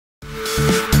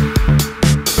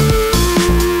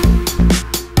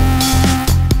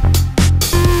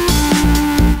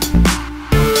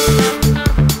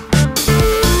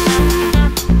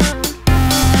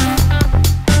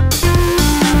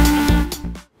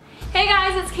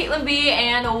it's Caitlin B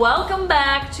and welcome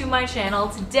back to my channel.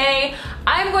 Today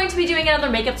I'm going to be doing another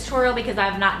makeup tutorial because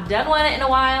I've not done one in a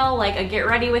while, like a get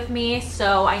ready with me.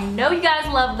 So I know you guys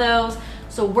love those,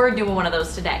 so we're doing one of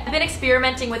those today. I've been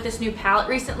experimenting with this new palette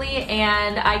recently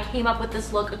and I came up with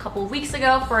this look a couple of weeks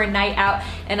ago for a night out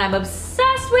and I'm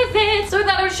obsessed with it. So I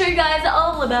thought I would show you guys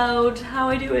all about how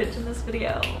I do it in this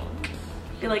video. I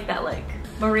feel like that like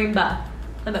marimba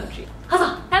emoji.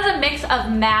 Huzzah! It has a mix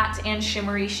of matte and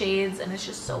shimmery shades and it's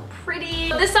just so pretty.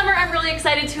 This summer I'm really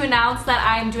excited to announce that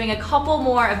I'm doing a couple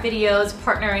more videos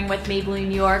partnering with Maybelline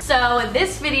New York. So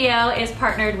this video is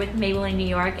partnered with Maybelline New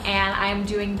York and I'm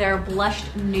doing their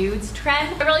blushed nudes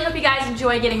trend. I really hope you guys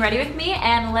enjoy getting ready with me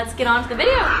and let's get on to the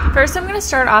video. First I'm going to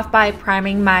start off by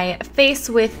priming my face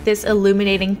with this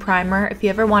illuminating primer. If you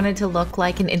ever wanted to look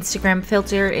like an Instagram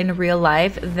filter in real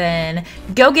life, then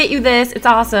go get you this. It's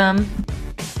awesome.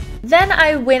 Then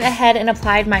I went ahead and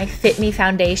applied my Fit Me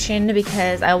foundation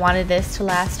because I wanted this to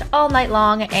last all night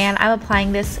long, and I'm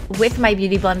applying this with my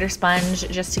Beauty Blender sponge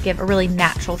just to give a really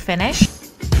natural finish.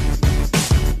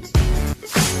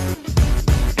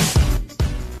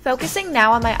 Focusing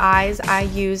now on my eyes, I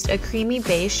used a creamy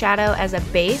beige shadow as a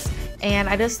base, and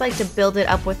I just like to build it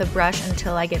up with a brush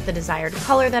until I get the desired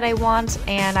color that I want,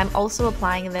 and I'm also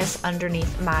applying this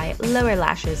underneath my lower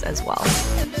lashes as well.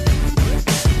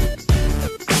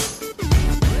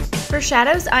 For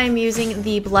shadows, I am using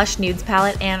the Blush Nudes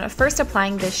palette and first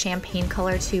applying this champagne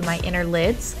color to my inner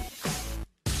lids.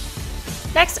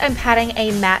 Next, I'm patting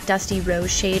a matte dusty rose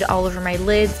shade all over my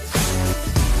lids.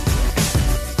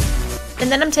 And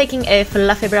then I'm taking a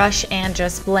fluffy brush and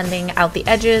just blending out the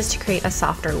edges to create a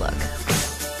softer look.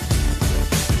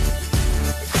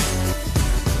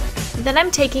 Then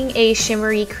I'm taking a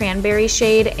shimmery cranberry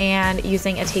shade and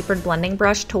using a tapered blending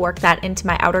brush to work that into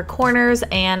my outer corners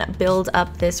and build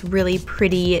up this really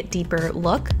pretty, deeper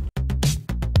look.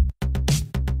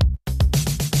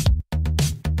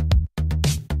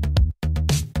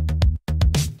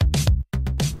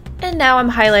 And now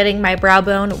I'm highlighting my brow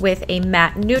bone with a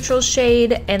matte neutral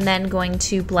shade and then going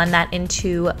to blend that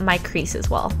into my crease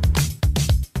as well.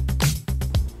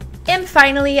 And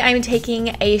finally, I'm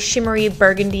taking a shimmery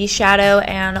burgundy shadow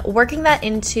and working that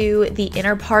into the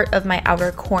inner part of my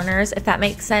outer corners, if that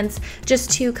makes sense,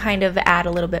 just to kind of add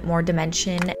a little bit more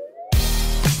dimension.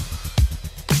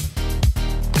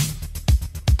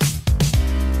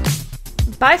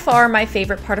 By far, my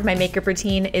favorite part of my makeup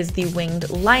routine is the winged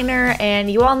liner,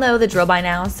 and you all know the drill by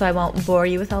now, so I won't bore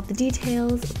you with all the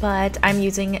details, but I'm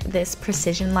using this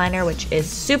precision liner, which is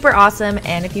super awesome,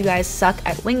 and if you guys suck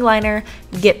at wing liner,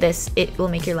 get this. It will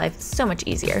make your life so much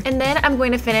easier. And then I'm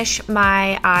going to finish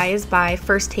my eyes by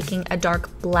first taking a dark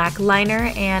black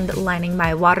liner and lining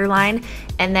my waterline,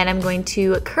 and then I'm going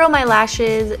to curl my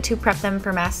lashes to prep them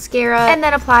for mascara, and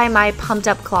then apply my pumped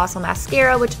up Colossal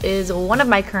mascara, which is one of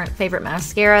my current favorite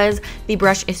mascaras. The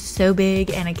brush is so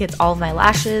big and it gets all of my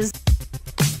lashes.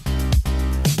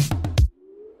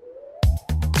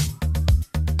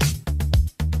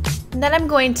 Then I'm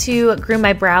going to groom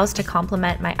my brows to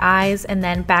complement my eyes, and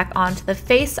then back onto the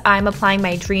face I'm applying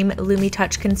my Dream Lumi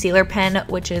Touch Concealer Pen,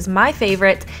 which is my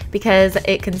favorite because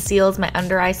it conceals my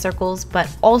under eye circles, but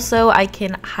also I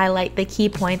can highlight the key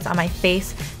points on my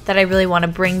face that I really want to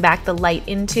bring back the light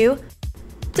into.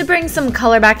 To bring some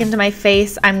color back into my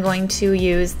face, I'm going to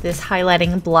use this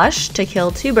highlighting blush to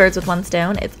kill two birds with one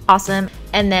stone. It's awesome.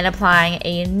 And then applying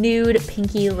a nude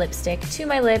pinky lipstick to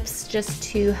my lips just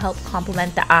to help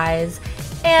complement the eyes.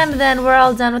 And then we're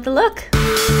all done with the look.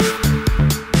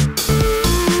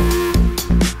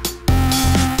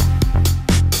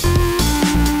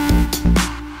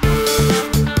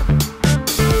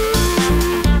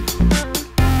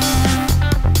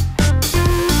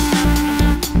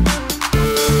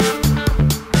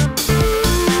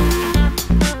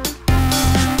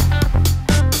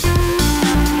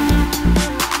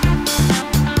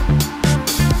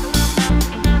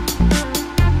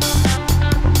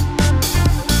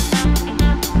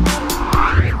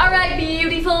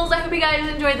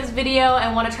 This video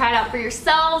and want to try it out for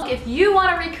yourselves. If you want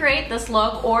to recreate this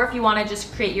look, or if you want to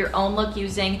just create your own look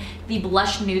using the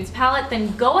Blush Nudes palette,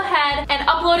 then go ahead and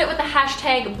upload it with the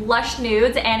hashtag Blush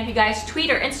Nudes, and if you guys tweet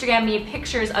or Instagram me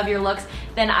pictures of your looks,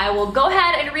 then I will go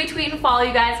ahead and retweet and follow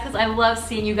you guys because I love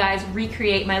seeing you guys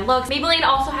recreate my looks. Maybelline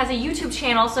also has a YouTube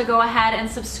channel, so go ahead and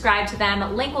subscribe to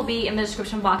them. Link will be in the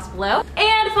description box below.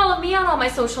 And follow me on all my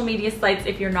social media sites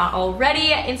if you're not already.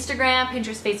 Instagram,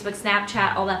 Pinterest, Facebook,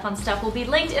 Snapchat, all that fun stuff will be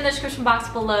linked in the description box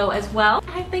below as well.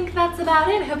 I think that's about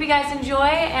it. I hope you guys enjoy,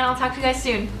 and I'll talk to you guys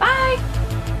soon. Bye!